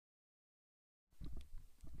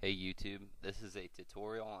Hey YouTube, this is a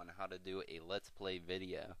tutorial on how to do a Let's Play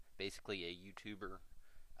video. Basically a YouTuber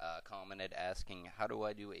commented asking how do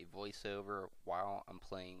I do a voiceover while I'm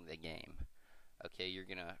playing the game. Okay, you're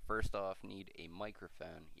gonna first off need a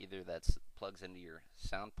microphone, either that's plugs into your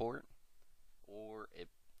sound port or it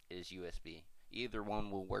is USB. Either one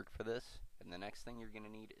will work for this. And the next thing you're gonna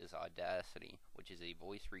need is Audacity, which is a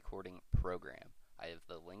voice recording program. I have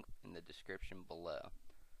the link in the description below.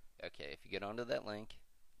 Okay, if you get onto that link,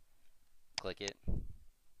 click it,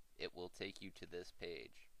 it will take you to this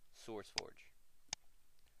page, SourceForge.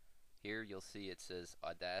 Here you'll see it says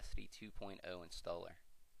Audacity 2.0 installer.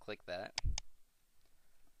 Click that.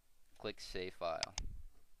 Click Save File.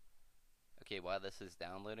 Okay, while this is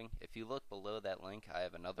downloading, if you look below that link, I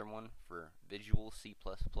have another one for Visual C++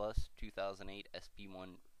 2008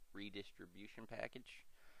 SP1 Redistribution Package.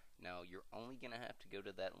 Now, you're only going to have to go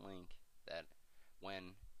to that link that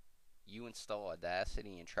when you install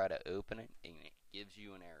Audacity and try to open it, and it gives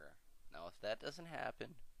you an error. Now, if that doesn't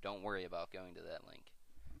happen, don't worry about going to that link.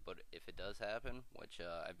 But if it does happen, which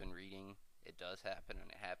I've been reading, it does happen, and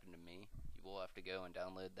it happened to me, you will have to go and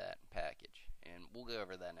download that package. And we'll go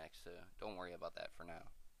over that next, so don't worry about that for now.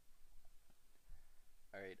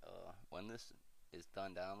 Alright, when this is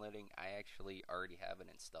done downloading, I actually already have it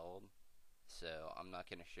installed, so I'm not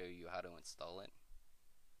going to show you how to install it.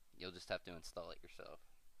 You'll just have to install it yourself.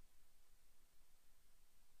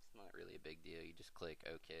 Not really a big deal. You just click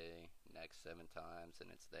OK, next 7 times, and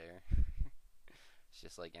it's there. It's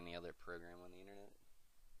just like any other program on the internet.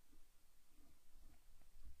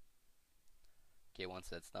 Okay, once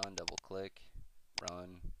that's done, double click,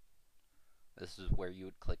 run. This is where you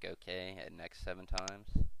would click OK at next 7 times,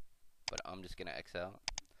 but I'm just gonna X out.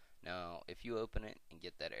 Now, if you open it and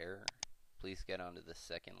get that error, please get onto the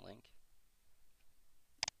second link.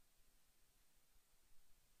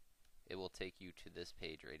 It will take you to this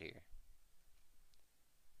page right here.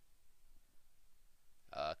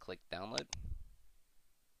 Click download.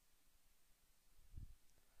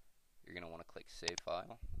 You're going to want to click save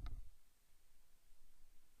file.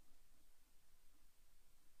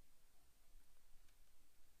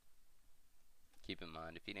 Keep in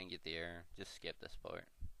mind, if you didn't get the error, just skip this part.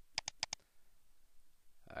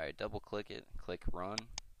 Alright, double click it, click run,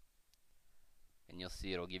 and you'll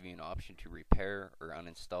see it'll give you an option to repair or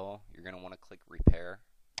uninstall. You're going to want to click repair.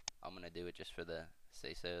 I'm going to do it just for the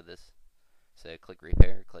say-so of this. So click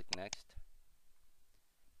repair, click next.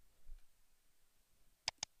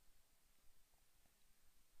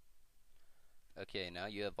 Okay, now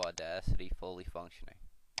you have Audacity fully functioning.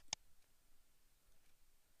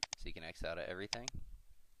 So you can X out of everything.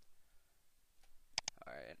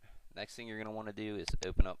 Alright, next thing you're going to want to do is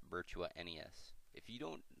open up Virtua NES. If you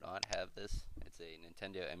don't not have this, it's a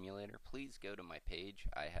Nintendo emulator, please go to my page.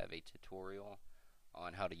 I have a tutorial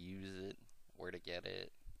on how to use it, where to get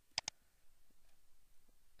it.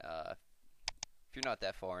 If you're not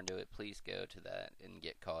that far into it, please go to that and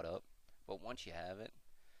get caught up. But once you have it,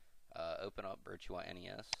 open up Virtua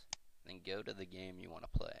NES, then go to the game you want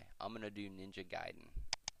to play. I'm going to do Ninja Gaiden.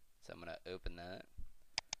 So I'm going to open that.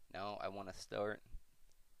 Now I want to start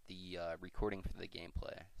the recording for the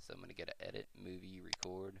gameplay. So I'm going to go to edit, movie,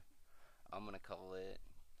 record. I'm going to call it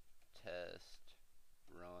test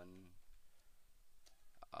run.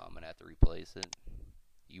 I'm going to have to replace it.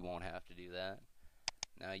 You won't have to do that.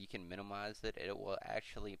 Now you can minimize it. It will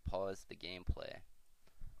actually pause the gameplay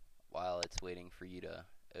while it's waiting for you to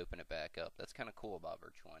open it back up. That's kind of cool about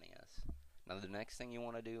Virtua NES. Now the next thing you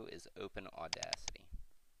want to do is open Audacity.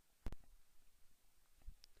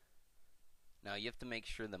 Now you have to make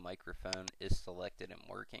sure the microphone is selected and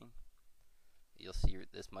working. You'll see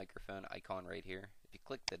this microphone icon right here. If you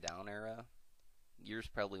click the down arrow, yours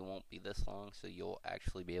probably won't be this long, so you'll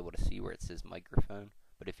actually be able to see where it says microphone.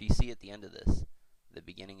 But if you see at the end of this, the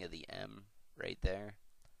beginning of the M right there,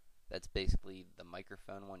 that's basically the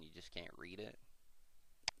microphone one. You just can't read it.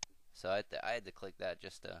 So I had to click that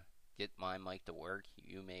just to get my mic to work.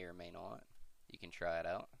 You may or may not. You can try it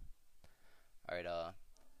out. Alright,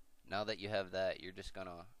 now that you have that, you're just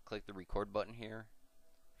gonna click the record button here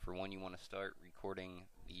for when you want to start recording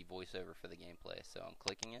the voiceover for the gameplay. So I'm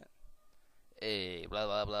clicking it. Hey, blah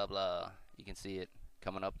blah blah blah. You can see it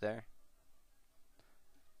coming up there.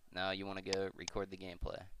 Now you want to go record the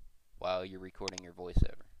gameplay while you're recording your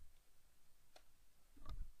voiceover.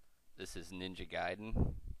 This is Ninja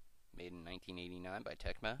Gaiden, made in 1989 by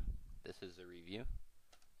Tecmo. This is a review.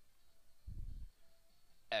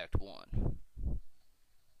 Act 1.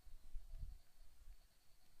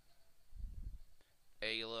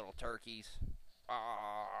 Hey, you little turkeys.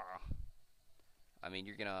 Ah. I mean,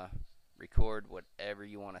 you're gonna record whatever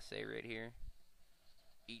you want to say right here.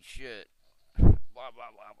 Eat shit. Blah, blah,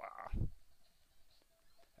 blah, blah.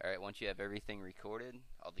 Alright, once you have everything recorded,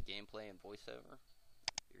 all the gameplay and voiceover,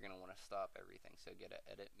 you're going to want to stop everything. So go to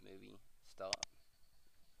Edit, Movie, Stop,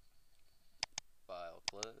 File,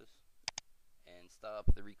 Close, and stop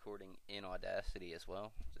the recording in Audacity as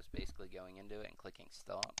well. Just basically going into it and clicking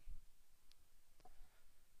Stop.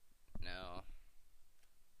 Now,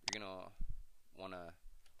 you're going to want to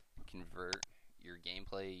convert your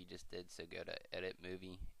gameplay you just did, so go to Edit,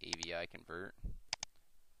 Movie, AVI, Convert.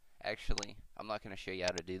 Actually, I'm not going to show you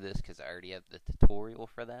how to do this because I already have the tutorial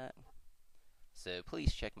for that. So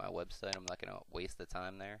please check my website. I'm not going to waste the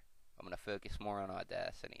time there. I'm going to focus more on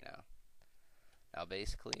Audacity now. Now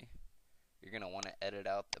basically, you're going to want to edit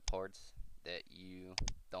out the parts that you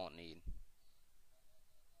don't need.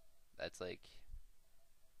 That's like,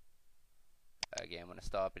 okay, I'm going to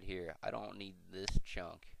stop it here. I don't need this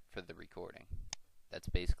chunk for the recording. That's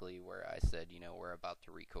basically where I said, you know, we're about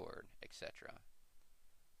to record, etc.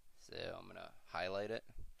 So I'm going to highlight it,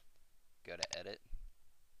 go to Edit,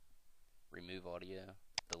 Remove Audio,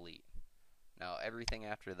 Delete. Now everything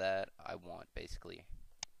after that I want basically.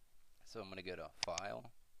 So I'm going to go to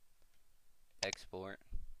File, Export.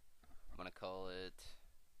 I'm going to call it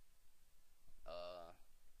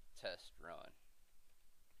Test Run.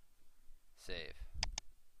 Save.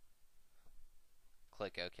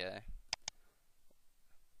 Click OK.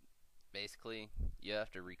 Basically, you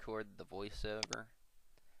have to record the voiceover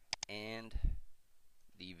and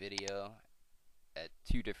the video at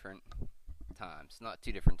 2 different times. Not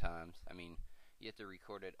 2 different times. I mean, you have to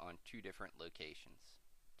record it on 2 different locations,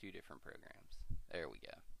 2 different programs. There we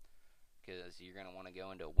go. Because you're going to want to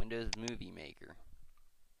go into Windows Movie Maker.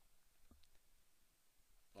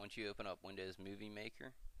 Once you open up Windows Movie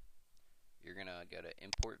Maker, you're going to go to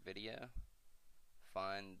Import Video,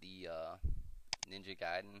 find the Ninja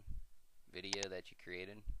Gaiden video that you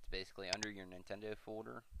created. It's basically under your Nintendo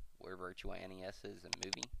folder where Virtua NES is and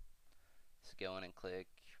Movie. Just go in and click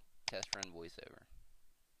Test Run Voiceover,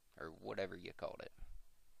 or whatever you called it.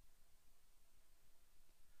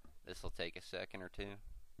 This will take a second or 2.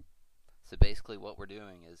 So basically what we're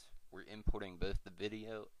doing is we're importing both the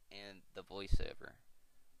video and the voiceover,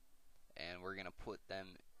 and we're going to put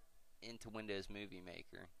them into Windows Movie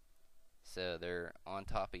Maker. So they're on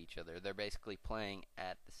top of each other. They're basically playing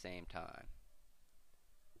at the same time.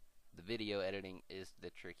 The video editing is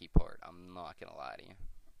the tricky part. I'm not going to lie to you.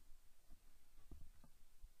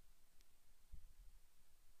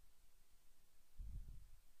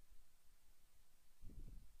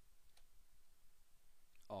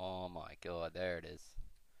 Oh my god, there it is.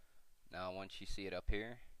 Now once you see it up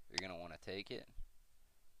here, you're going to want to take it,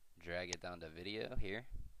 drag it down to video here.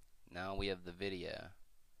 Now we have the video.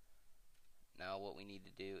 Now what we need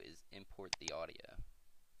to do is import the audio.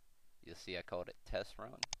 You'll see I called it Test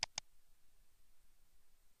Run.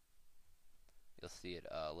 You'll see it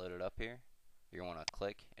loaded up here. You're going to want to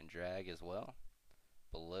click and drag as well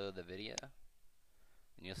below the video.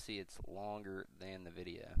 And you'll see it's longer than the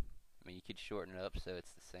video. I mean, you could shorten it up so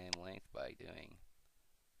it's the same length by doing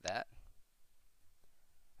that.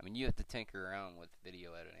 I mean, you have to tinker around with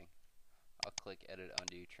video editing. I'll click Edit,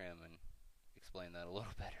 Undo, Trim, and explain that a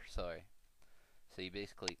little better. Sorry. So you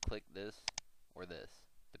basically click this or this,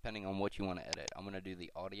 depending on what you want to edit. I'm going to do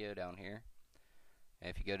the audio down here. And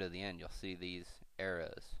if you go to the end, you'll see these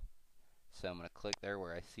arrows. So I'm going to click there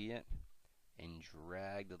where I see it and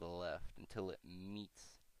drag to the left until it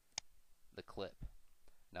meets the clip.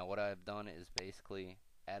 Now what I've done is basically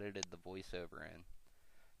edited the voiceover in.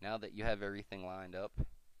 Now that you have everything lined up,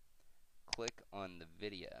 click on the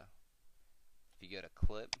video. If you go to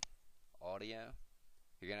Clip, Audio,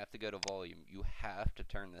 you're going to have to go to Volume. You have to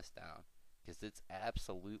turn this down because it's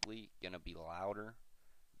absolutely going to be louder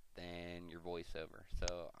than your voiceover.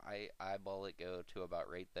 So I eyeball it, go to about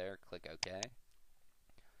right there, click OK.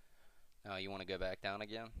 Now you want to go back down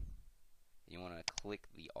again. You want to click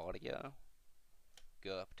the audio,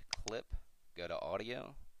 go up to Clip, go to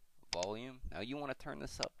Audio, Volume. Now you want to turn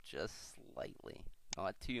this up just slightly,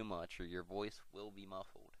 not too much, or your voice will be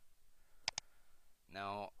muffled.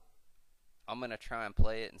 Now I'm going to try and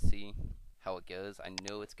play it and see how it goes. I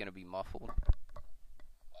know it's going to be muffled.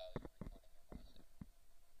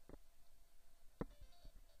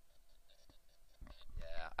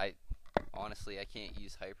 Yeah, honestly I can't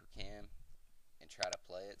use Hypercam and try to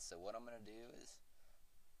play it. So what I'm going to do is,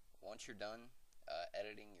 once you're done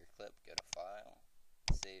editing your clip, go to File,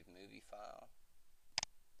 Save Movie File.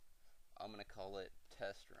 I'm going to call it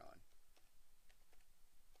Test Run.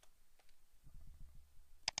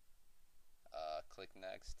 Click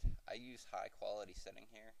Next. I use high quality setting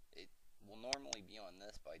here. will normally be on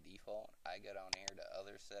this by default. I go down here to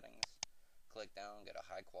other settings, click down, go to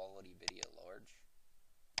high quality video large.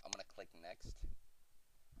 I'm going to click next,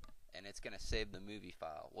 and it's going to save the movie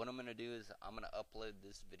file. What I'm going to do is I'm going to upload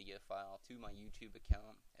this video file to my YouTube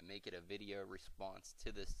account and make it a video response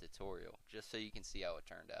to this tutorial, just so you can see how it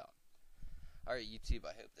turned out. Alright YouTube,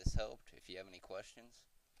 I hope this helped. If you have any questions,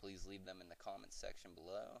 please leave them in the comments section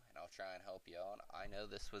below, and I'll try and help you out. I know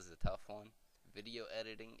this was a tough one. Video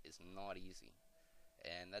editing is not easy,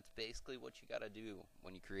 and that's basically what you gotta do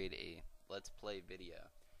when you create a Let's Play video.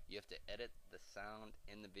 You have to edit the sound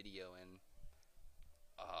in the video, and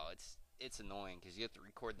it's annoying because you have to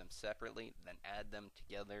record them separately, then add them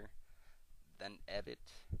together, then edit.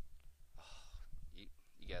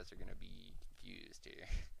 You guys are gonna be confused here.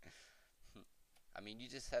 I mean, you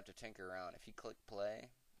just have to tinker around. If you click play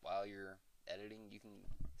while you're editing, you can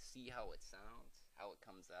see how it sounds, how it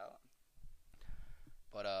comes out.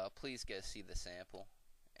 But please go see the sample,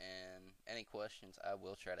 and any questions, I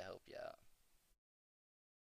will try to help you out.